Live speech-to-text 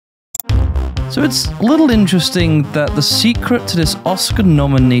So it's a little interesting that the secret to this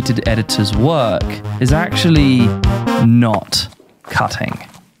Oscar-nominated editor's work is actually not cutting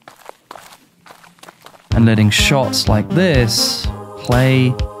and letting shots like this play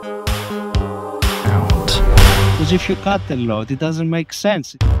out. Because if you cut a lot, it doesn't make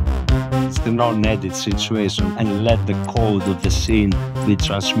sense. It's the non-edit situation and let the code of the scene be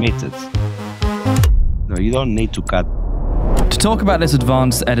transmitted. No, you don't need to cut. To talk about this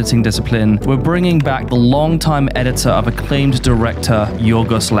advanced editing discipline, we're bringing back the longtime editor of acclaimed director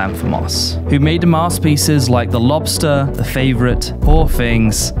Yorgos Lanthimos, who made masterpieces like The Lobster, The Favourite, Poor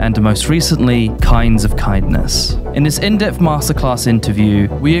Things, and most recently, Kinds of Kindness. In this in-depth masterclass interview,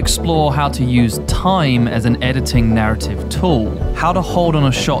 we explore how to use time as an editing narrative tool, how to hold on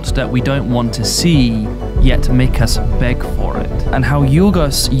a shot that we don't want to see, yet make us beg for it, and how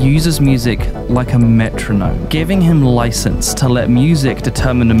Yorgos uses music like a metronome, giving him license to let music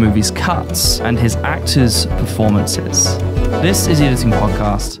determine the movie's cuts and his actors' performances. This is the Editing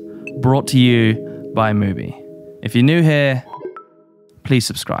Podcast, brought to you by Mubi. If you're new here, please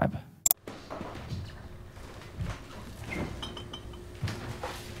subscribe.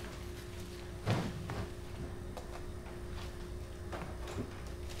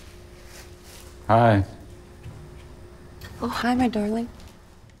 Hi. Oh, hi, my darling.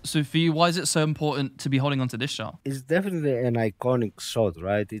 So for you, why is it so important to be holding on to this shot? It's definitely an iconic shot,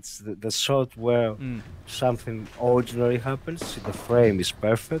 right? It's the shot where something ordinary happens. The frame is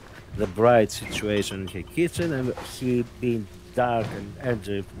perfect. The bright situation in her kitchen and he being dark and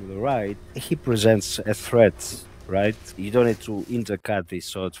André from the right, he presents a threat, right? You don't need to intercut these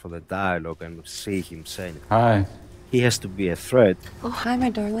shots for the dialogue and see him saying it. Hi. He has to be a threat. Oh, hi,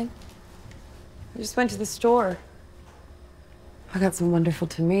 my darling. I just went to the store. I got some wonderful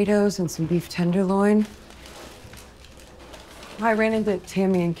tomatoes and some beef tenderloin. I ran into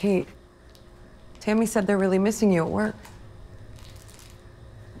Tammy and Kate. Tammy said they're really missing you at work.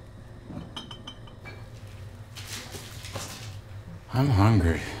 I'm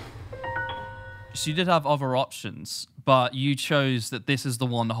hungry. So you did have other options, but you chose that this is the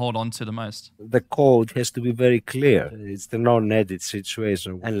one to hold on to the most. The code has to be very clear. It's the non-edit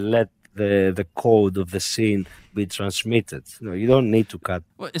situation and let the code of the scene be transmitted. No, you don't need to cut.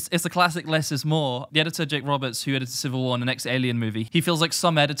 Well, it's a classic less is more. The editor, Jake Roberts, who edited Civil War and the next Alien movie, he feels like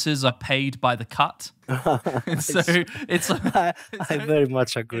some editors are paid by the cut. I very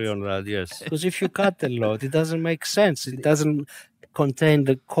much agree on that, yes. Because if you cut a lot, it doesn't make sense. It doesn't contain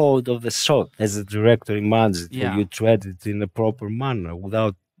the code of the shot as the director imagines it for you to edit in a proper manner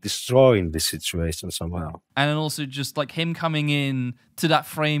without destroying the situation somehow. And then also just like him coming in to that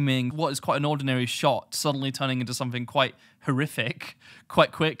framing, what is quite an ordinary shot, suddenly turning into something quite horrific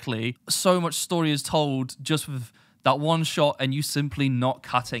quite quickly. So much story is told just with that one shot and you simply not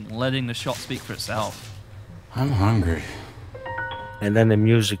cutting, letting the shot speak for itself. I'm hungry. And then the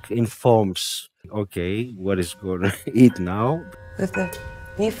music informs, okay, what is going to eat now? With the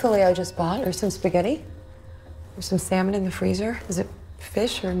beef fillet I just bought, or some spaghetti, or some salmon in the freezer. Is it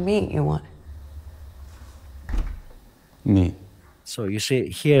fish or meat you want? Meat. So you see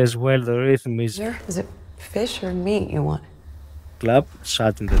here as well the rhythm is... Is it fish or meat you want? Clap,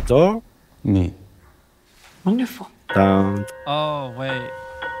 shut in the door. Meat. Wonderful. Down. Oh, wait.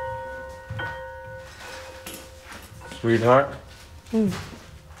 Sweetheart?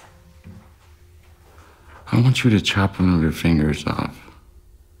 I want you to chop one of your fingers off,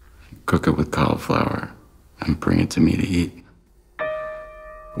 cook it with cauliflower, and bring it to me to eat.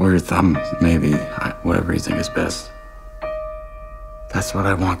 Or your thumb, maybe, whatever you think is best. That's what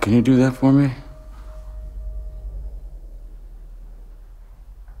I want. Can you do that for me?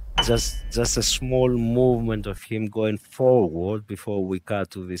 Just a small movement of him going forward before we cut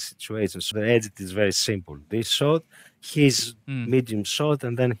to this situation. So the edit is very simple. This shot, his medium shot,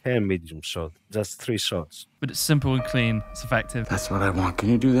 and then her medium shot. Just 3 shots. But it's simple and clean. It's effective. That's what I want. Can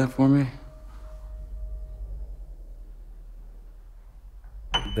you do that for me?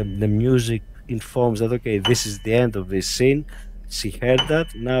 The music informs that, okay, this is the end of this scene. She heard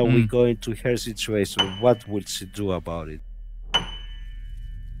that. Now we go into her situation. What will she do about it?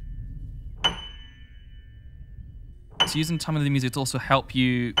 So using time of the music to also help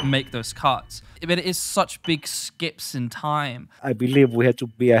you make those cuts. But it is such big skips in time. I believe we had to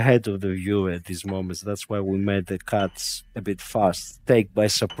be ahead of the viewer at these moments. That's why we made the cuts a bit fast. Take by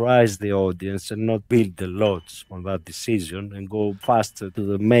surprise the audience and not build a lot on that decision and go faster to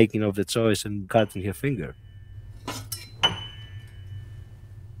the making of the choice and cutting her finger.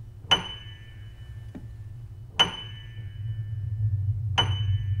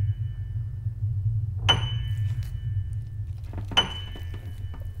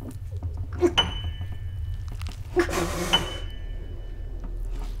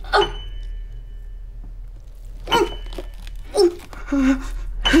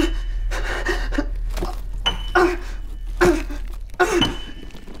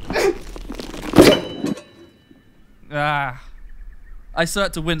 I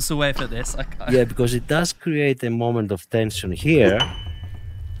start to wince away for this. Yeah, because it does create a moment of tension here.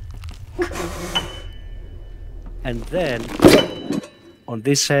 And then on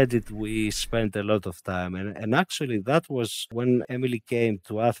this edit, we spent a lot of time. And actually, that was when Emily came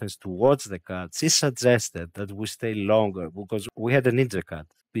to Athens to watch the cut. She suggested that we stay longer because we had a ninja cut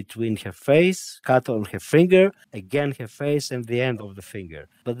between her face, cut on her finger, again her face, and the end of the finger.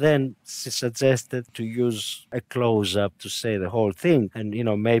 But then she suggested to use a close-up to say the whole thing and, you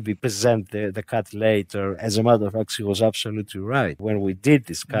know, maybe present the cut later. As a matter of fact, she was absolutely right. When we did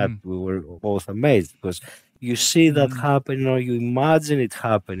this cut, we were both amazed because you see that happening or you imagine it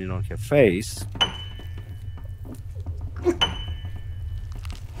happening on her face.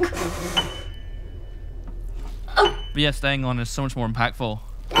 But yeah, staying on is so much more impactful.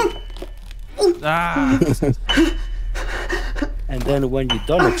 And then when you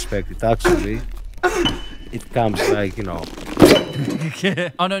don't expect it, actually, it comes like, you know.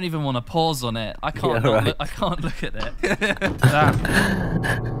 I don't even want to pause on it. I can't. I can't look at it.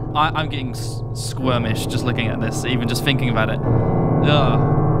 I'm getting squirmish just looking at this, even just thinking about it.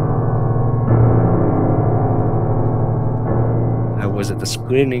 I was at a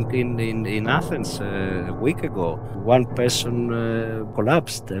screening in Athens a week ago. One person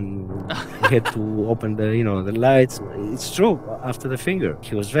collapsed and we had to open the lights. It's true, after the finger.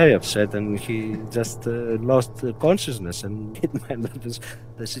 He was very upset and he just lost consciousness, and it meant that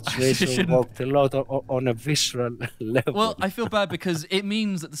the situation worked a lot on a visceral level. Well, I feel bad because it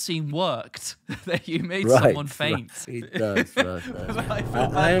means that the scene worked, that you made someone faint. Right. It does. I feel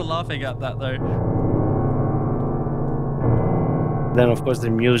bad for laughing at that though. Then, of course, the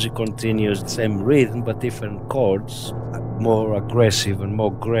music continues, same rhythm, but different chords, more aggressive and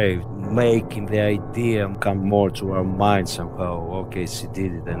more grave, making the idea come more to our mind somehow. Okay, she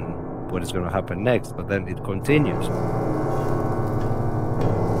did it, and what is going to happen next? But then it continues.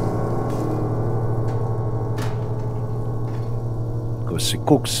 Because she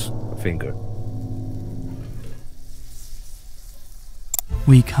cooks a finger.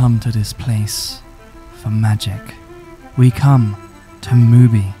 We come to this place for magic. We come to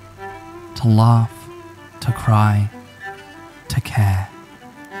Mubi, to laugh, to cry, to care.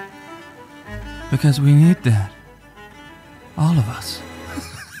 Because we need that. All of us.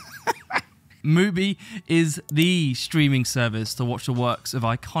 Mubi is the streaming service to watch the works of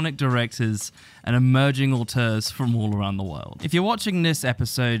iconic directors and emerging auteurs from all around the world. If you're watching this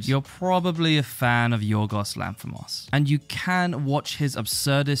episode, you're probably a fan of Yorgos Lanthimos, and you can watch his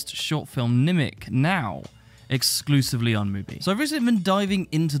absurdist short film Nimic now, exclusively on Mubi. So I've recently been diving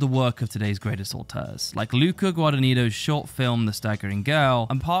into the work of today's greatest auteurs, like Luca Guadagnino's short film The Staggering Girl,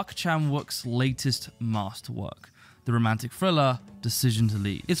 and Park Chan-wook's latest masterwork, the romantic thriller Decision to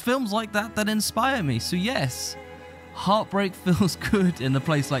Leave. It's films like that that inspire me, so yes, heartbreak feels good in a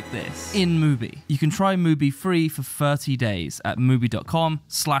place like this, in Mubi. You can try Mubi free for 30 days at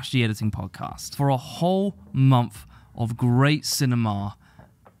mubi.com/theeditingpodcast for a whole month of great cinema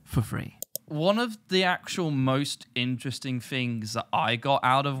for free. One of the actual most interesting things that I got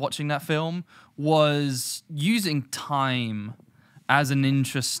out of watching that film was using time as an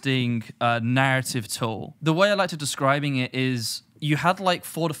interesting narrative tool. The way I like to describing it is you had like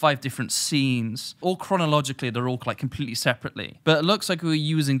 4 to 5 different scenes, all chronologically, they're all like completely separately. But it looks like we were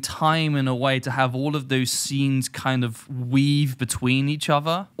using time in a way to have all of those scenes kind of weave between each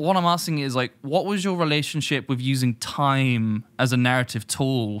other. What I'm asking is like, what was your relationship with using time as a narrative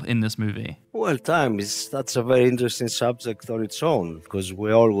tool in this movie? Well, that's a very interesting subject on its own, because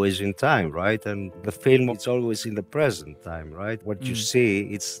we're always in time, right? And the film, it's always in the present time, right? What you see,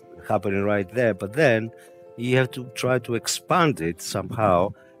 it's happening right there. But then you have to try to expand it somehow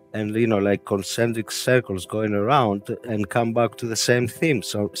and, like concentric circles going around and come back to the same theme.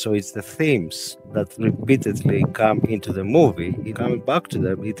 So it's the themes that repeatedly come into the movie. Coming back to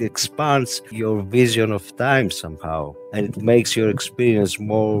them, it expands your vision of time somehow. And it makes your experience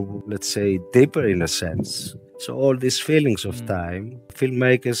more, let's say, deeper in a sense. So all these feelings of time,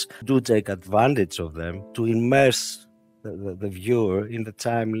 filmmakers do take advantage of them to immerse the viewer in the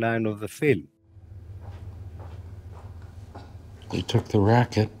timeline of the film. They took the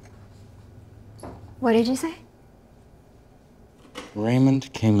racket. What did you say?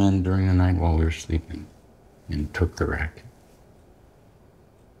 Raymond came in during the night while we were sleeping and took the racket.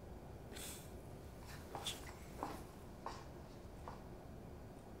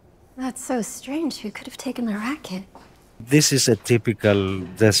 That's so strange. Who could have taken the racket? This is a typical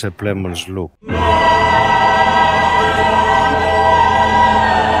Desert Lemons look.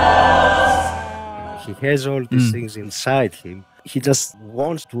 He has all these things inside him. He just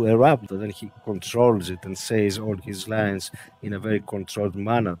wants to erupt, and then he controls it and says all his lines in a very controlled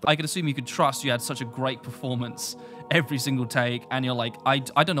manner. I could assume you could trust you had such a great performance every single take, and you're like, I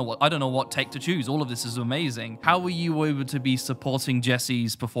don't know what take to choose. All of this is amazing. How were you able to be supporting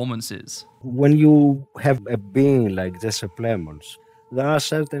Jesse's performances? When you have a being like Jesse Plemons, there are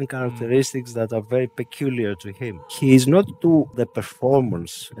certain characteristics that are very peculiar to him. He is not to the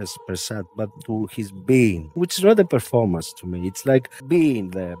performance as per se, but to his being, which is not a performance to me. It's like being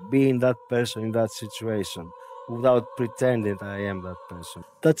there, being that person in that situation, without pretending I am that person.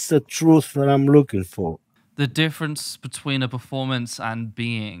 That's the truth that I'm looking for. The difference between a performance and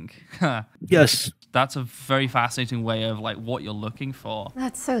being. Yes. That's a very fascinating way of like what you're looking for.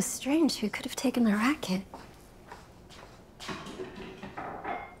 That's so strange. Who could have taken the racket?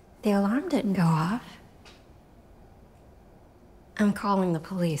 The alarm didn't go off. I'm calling the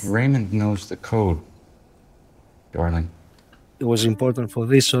police. Raymond knows the code, darling. It was important for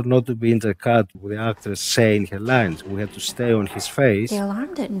this shot not to be intercut with the actress saying her lines. We had to stay on his face. The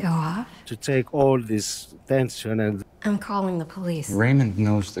alarm didn't go off. To take all this tension and... I'm calling the police. Raymond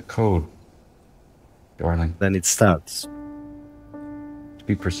knows the code, darling. Then it starts. To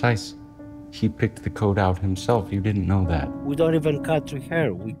be precise, he picked the code out himself. You didn't know that. We don't even cut to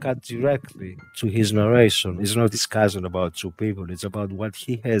her. We cut directly to his narration. It's not discussion about two people. It's about what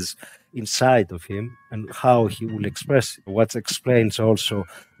he has inside of him and how he will express it. What explains also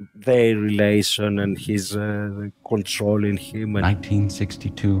their relation and his controlling him.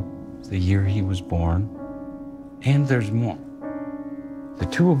 1962 is the year he was born. And there's more. The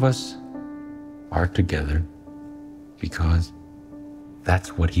two of us are together because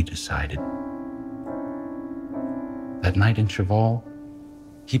that's what he decided. That night in Cheval,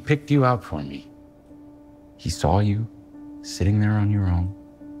 he picked you out for me. He saw you sitting there on your own,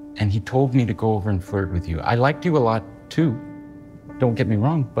 and he told me to go over and flirt with you. I liked you a lot too, don't get me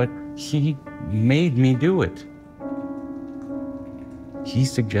wrong, but he made me do it. He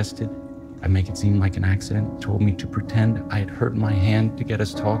suggested I make it seem like an accident, told me to pretend I had hurt my hand to get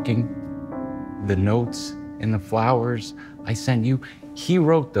us talking. The notes and the flowers I sent you, he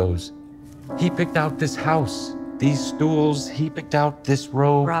wrote those. He picked out this house, these stools, he picked out this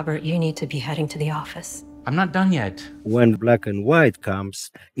robe. Robert, you need to be heading to the office. I'm not done yet. When black and white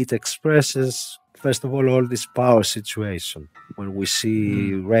comes, it expresses, first of all this power situation. When we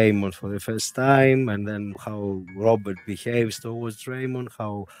see Raymond for the first time, and then how Robert behaves towards Raymond,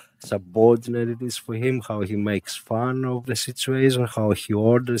 how subordinate it is for him, how he makes fun of the situation, how he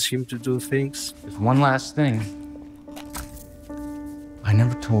orders him to do things. There's one last thing. I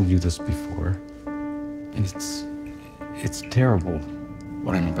never told you this before, and it's terrible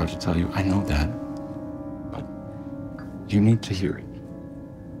what I'm about to tell you. I know that, but you need to hear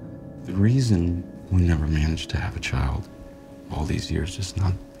it. The reason we never managed to have a child all these years is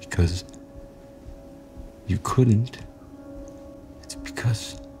not because you couldn't. It's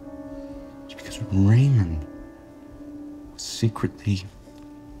because Raymond was secretly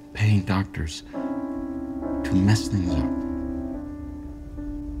paying doctors to mess things up.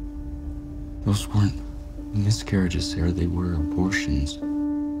 Those weren't miscarriages, Sarah. They were abortions.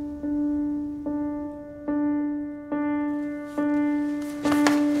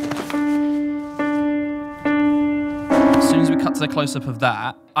 As soon as we cut to the close-up of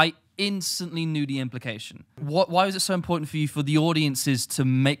that, I instantly knew the implication. Why was it so important for you, for the audiences, to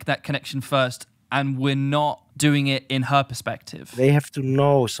make that connection first, and we're not doing it in her perspective? They have to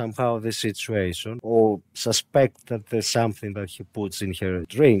know somehow the situation or suspect that there's something that he puts in her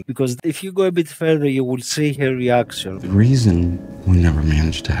drink. Because if you go a bit further, you will see her reaction. The reason we never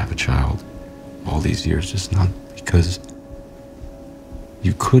managed to have a child all these years is not because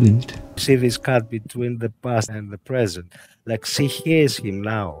you couldn't. See this cut between the past and the present. Like she hears him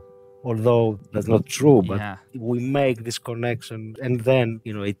now. Although that's not true, but we make this connection, and then,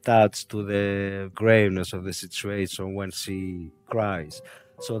 it adds to the graveness of the situation when she cries.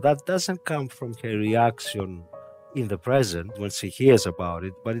 So that doesn't come from her reaction in the present when she hears about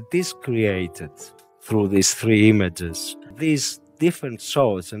it, but it is created through these three images. These different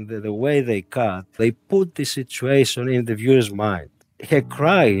shots and the way they cut, they put the situation in the viewer's mind. Her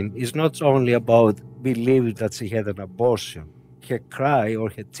crying is not only about believing that she had an abortion. Her cry or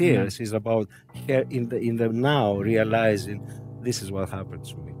her tears is about her in the now realizing this is what happened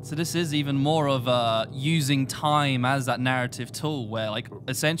to me. So this is even more of using time as that narrative tool, where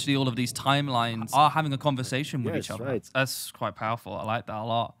essentially all of these timelines are having a conversation with each other. Right. That's quite powerful. I like that a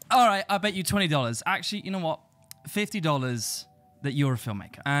lot. All right, I bet you $20. Actually, you know what? $50 that you're a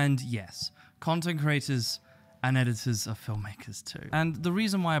filmmaker. And yes, content creators And editors are filmmakers too. And the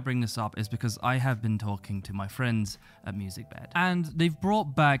reason why I bring this up is because I have been talking to my friends at MusicBed, and they've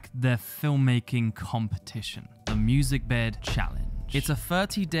brought back their filmmaking competition, the MusicBed Challenge. It's a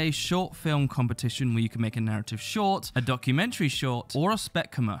 30-day short film competition where you can make a narrative short, a documentary short, or a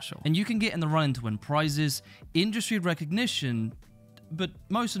spec commercial. And you can get in the running to win prizes, industry recognition, but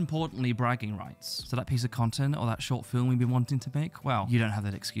most importantly, bragging rights. So that piece of content or that short film we've been wanting to make, well, you don't have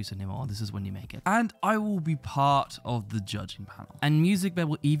that excuse anymore. This is when you make it. And I will be part of the judging panel. And MusicBed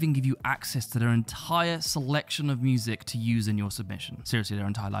will even give you access to their entire selection of music to use in your submission. Seriously, their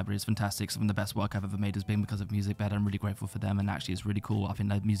entire library is fantastic. Some of the best work I've ever made has been because of MusicBed. I'm really grateful for them, and actually it's really cool. I think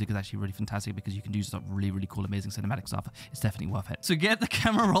that music is actually really fantastic because you can do stuff really, really cool, amazing cinematic stuff. It's definitely worth it. So get the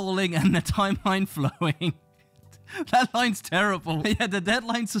camera rolling and the timeline flowing. That line's terrible. Yeah, the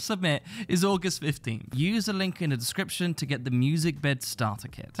deadline to submit is August 15th. Use the link in the description to get the MusicBed starter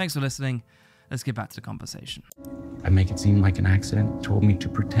kit. Thanks for listening. Let's get back to the conversation. I make it seem like an accident. Told me to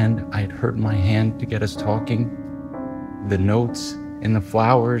pretend I had hurt my hand to get us talking. The notes and the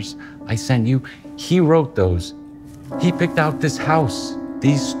flowers I sent you, he wrote those. He picked out this house.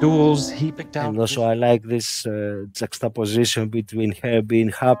 These stools, he picked out. And also, I like this juxtaposition between her being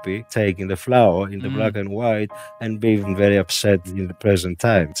happy, taking the flower in the black and white, and being very upset in the present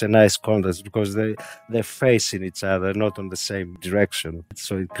time. It's a nice contrast because they're facing each other, not on the same direction.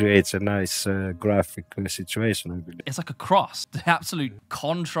 So it creates a nice graphic situation, I believe. It's like a cross. The absolute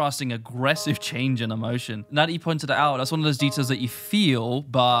contrasting, aggressive change in emotion. Now that you pointed it out, that's one of those details that you feel,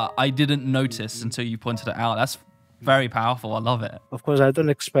 but I didn't notice until you pointed it out. That's very powerful. I love it. Of course, I don't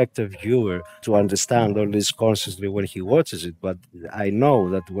expect a viewer to understand all this consciously when he watches it, but I know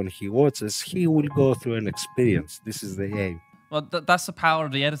that when he watches, he will go through an experience. This is the aim. Well, that's the power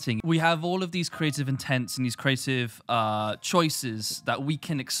of the editing. We have all of these creative intents and these creative choices that we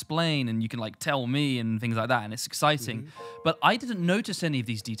can explain, and you can like tell me and things like that, and it's exciting. But I didn't notice any of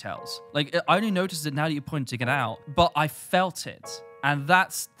these details. Like, I only noticed it now that you're pointing it out, but I felt it. And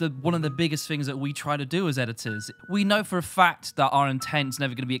that's one of the biggest things that we try to do as editors. We know for a fact that our intent's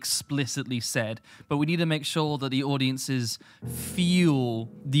never going to be explicitly said, but we need to make sure that the audiences feel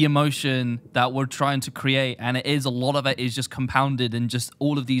the emotion that we're trying to create. And a lot of it is just compounded in just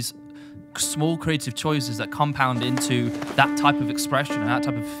all of these small creative choices that compound into that type of expression and that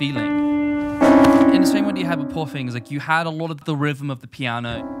type of feeling. In the same way that you had with Poor Things, like you had a lot of the rhythm of the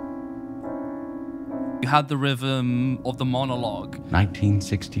piano. You had the rhythm of the monologue.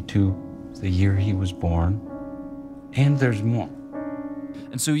 1962 is the year he was born. And there's more.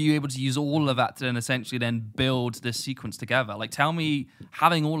 And so you're able to use all of that to then essentially then build this sequence together. Like, tell me,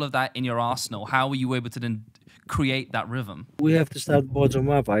 having all of that in your arsenal, how were you able to then create that rhythm? We have to start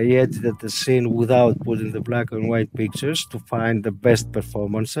bottom up. I edited the scene without putting the black and white pictures to find the best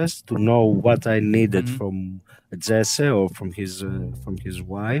performances, to know what I needed from Jesse or from his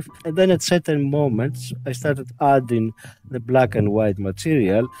wife. And then at certain moments, I started adding the black and white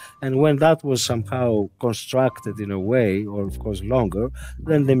material. And when that was somehow constructed in a way, or of course longer,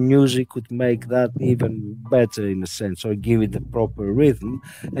 then the music could make that even better in a sense, or give it the proper rhythm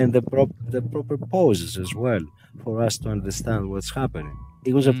and the proper poses as well, for us to understand what's happening.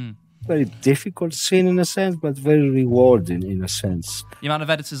 It was a very difficult scene in a sense, but very rewarding in a sense. The amount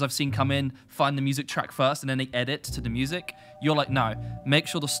of editors I've seen come in, find the music track first, and then they edit to the music. You're like, no, make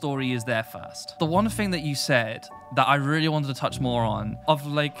sure the story is there first. The one thing that you said that I really wanted to touch more on, of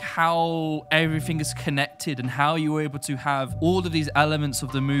like how everything is connected and how you were able to have all of these elements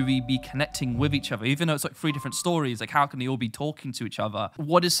of the movie be connecting with each other, even though it's like 3 different stories. Like, how can they all be talking to each other?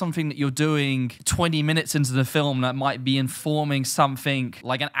 What is something that you're doing 20 minutes into the film that might be informing something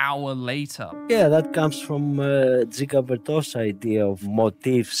like an hour later? Yeah, that comes from Dziga Vertov's idea of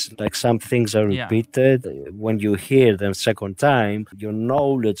motifs. Like, some things are repeated. When you hear them second time, your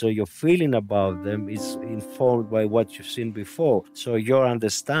knowledge or your feeling about them is informed by what you've seen before. So your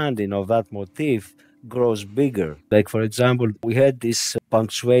understanding of that motif grows bigger. Like, for example, we had this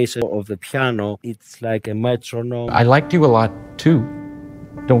punctuation of the piano. It's like a metronome. I liked you a lot too.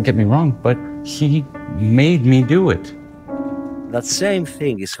 Don't get me wrong, but he made me do it. That same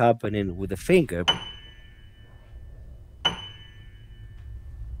thing is happening with the finger.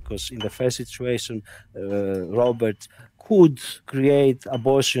 Because in the first situation, Robert could create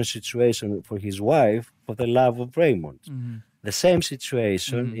abortion situation for his wife for the love of Raymond. The same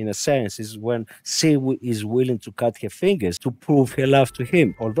situation, in a sense, is when she is willing to cut her fingers to prove her love to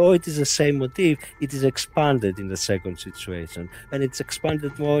him. Although it is the same motif, it is expanded in the second situation. And it's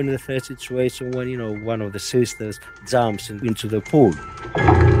expanded more in the third situation when, you know, one of the sisters jumps into the pool.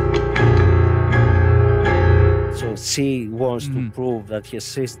 So she wants to prove that her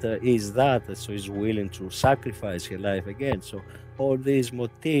sister is that, and so is willing to sacrifice her life again. So all these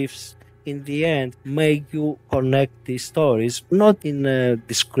motifs in the end make you connect these stories, not in a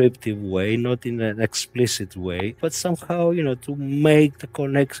descriptive way, not in an explicit way, but somehow, you know, to make the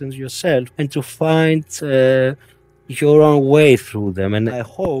connections yourself and to find your own way through them. And I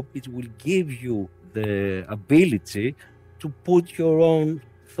hope it will give you the ability to put your own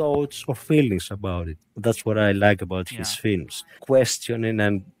thoughts or feelings about it. That's what I like about his films. Questioning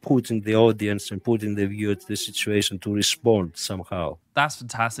and putting the audience and putting the viewer to the situation to respond somehow. That's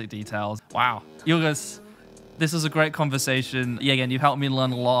fantastic details. Wow. Yorgos, this was a great conversation. Yeah, again, you've helped me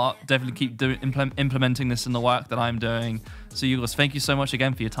learn a lot. Definitely keep implementing this in the work that I'm doing. So Yorgos, thank you so much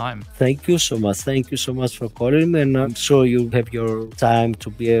again for your time. Thank you so much. Thank you so much for calling me. And I'm sure you'll have your time to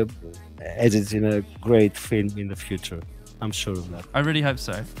be editing a great film in the future. I'm sure of that. I really hope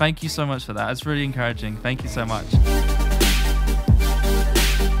so. Thank you so much for that. It's really encouraging. Thank you so much.